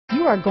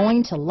you are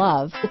going to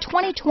love the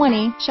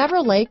 2020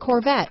 Chevrolet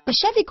Corvette. The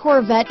Chevy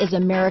Corvette is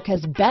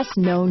America's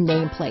best-known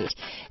nameplate.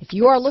 If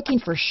you are looking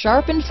for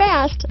sharp and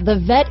fast, the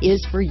Vette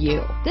is for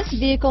you. This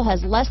vehicle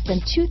has less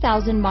than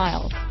 2,000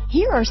 miles.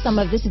 Here are some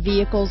of this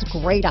vehicle's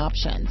great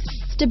options: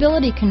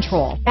 stability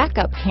control,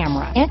 backup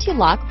camera,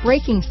 anti-lock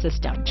braking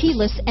system,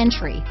 keyless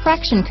entry,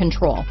 traction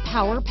control,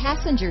 power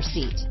passenger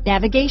seat,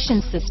 navigation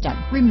system,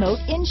 remote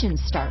engine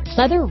start,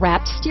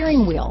 leather-wrapped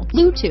steering wheel,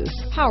 Bluetooth,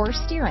 power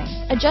steering,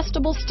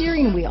 adjustable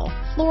steering wheel,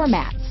 floor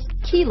mats,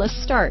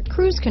 keyless start,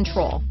 cruise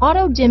control,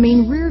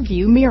 auto-dimming rear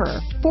view mirror,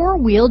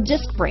 four-wheel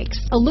disc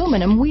brakes,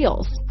 aluminum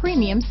wheels,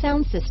 premium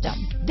sound system.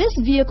 This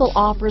vehicle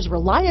offers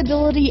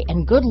reliability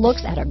and good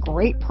looks at a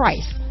great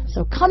price.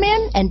 So come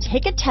in and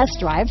take a test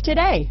drive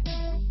today.